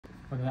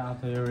Okay,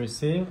 after you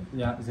receive,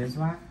 this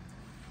one,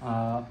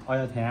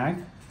 oil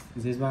tank.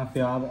 This one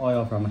fill up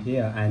oil from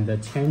here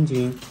and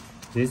changing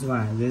this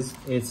one. This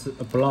is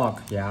a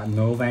block,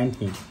 no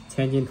venting.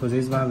 Changing to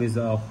this one with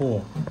a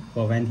hole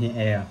for venting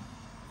air.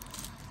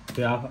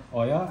 Fill up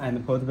oil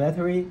and put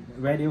battery.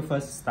 Radio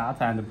first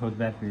start and put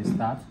battery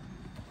start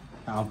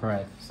and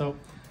operate. So,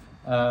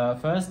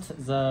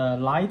 first the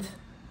light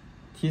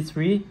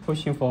T3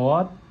 pushing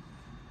forward.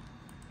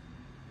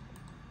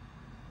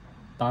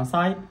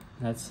 Downside,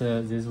 that's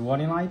this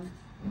warning light,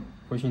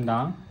 pushing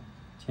down,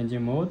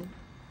 changing mode.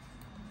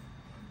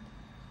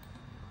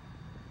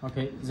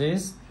 Okay,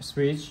 this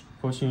switch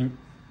pushing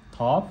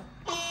top,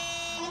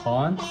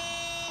 on.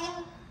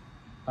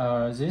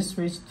 This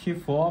switch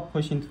T4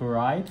 pushing to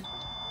right,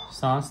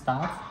 sound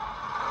start.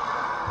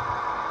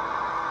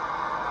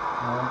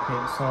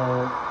 Okay,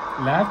 so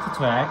left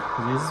track,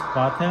 this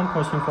button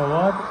pushing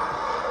forward,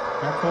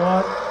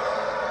 backward,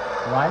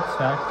 right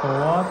track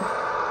forward,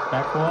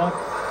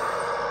 backward.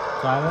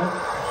 Driver,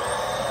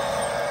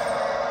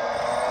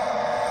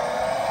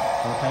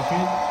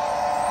 rotation,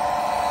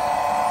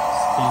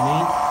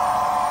 spinning,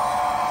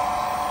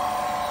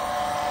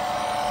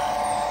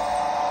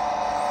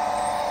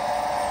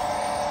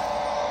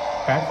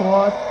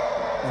 backward,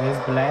 this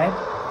blade,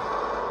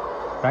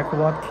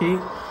 backward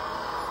kick,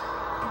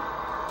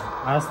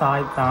 other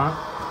side down,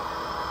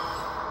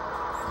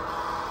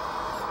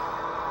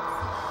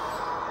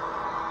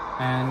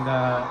 and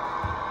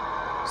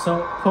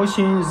so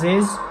pushing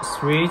this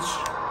switch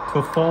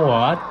to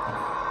forward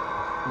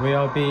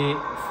will be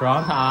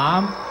front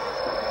arm,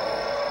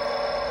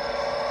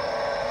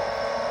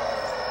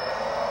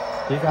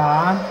 big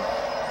arm,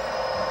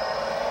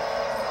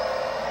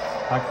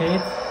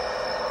 bucket,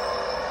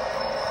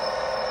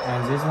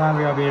 and this one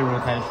will be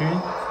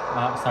rotation.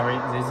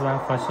 This one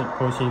first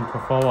pushing to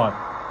forward.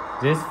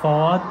 This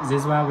forward,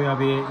 this one will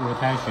be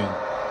rotation.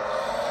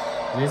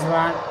 This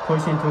one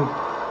pushing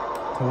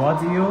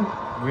towards you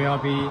will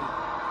be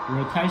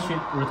rotation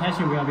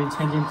will be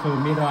changing to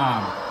middle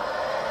arm.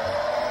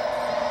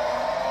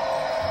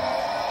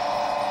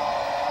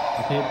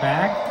 Okay,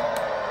 back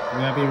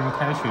will be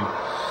rotation.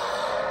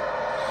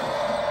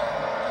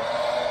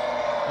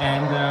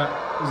 And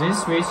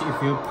this switch,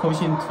 if you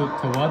pushing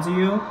towards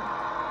you,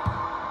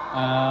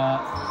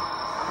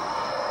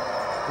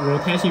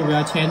 rotation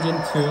will changing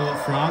to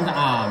front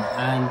arm,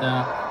 and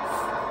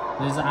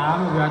this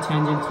arm will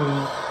changing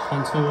to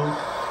control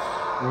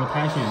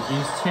rotation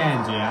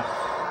exchange.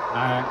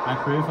 I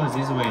prefer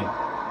this way.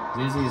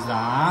 This is the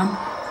arm,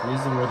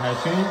 this is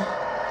rotation.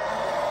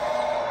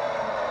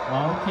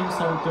 Okay,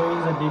 so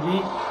doing the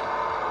digit,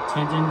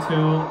 changing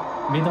to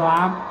middle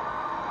arm.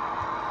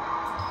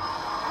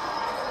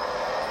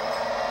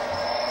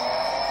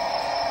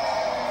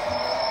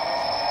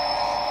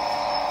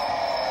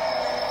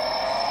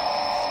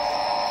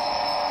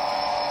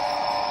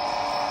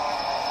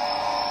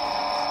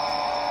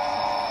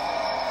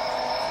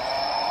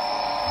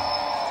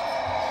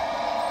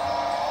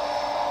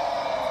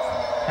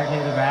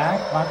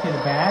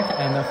 Bucket back,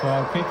 and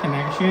for quick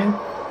connection,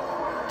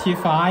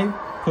 T5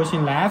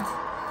 pushing left,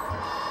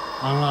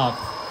 unlock.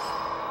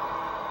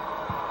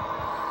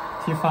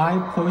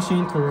 T5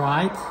 pushing to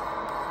right,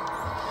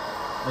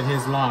 it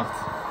is locked.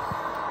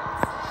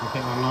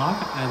 Okay, unlock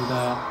and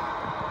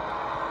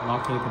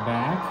lock it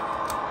back.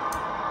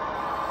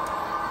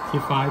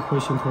 T5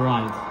 pushing to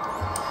right.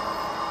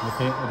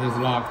 Okay, it is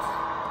locked.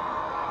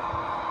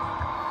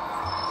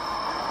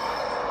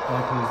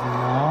 That is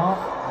more.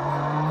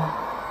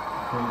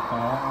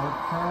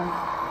 Open.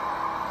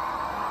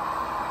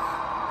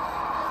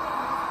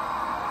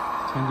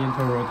 Change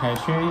into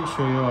rotation,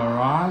 show you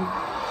around.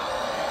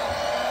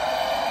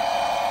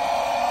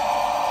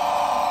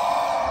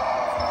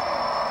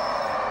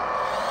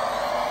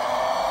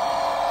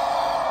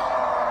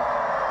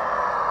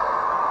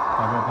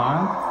 Double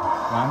pump,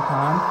 one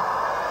pump,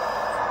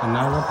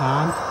 another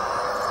pump.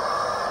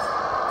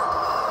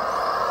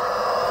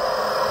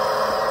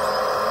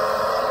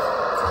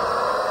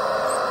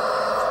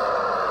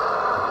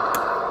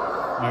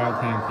 Oil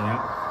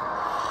tank,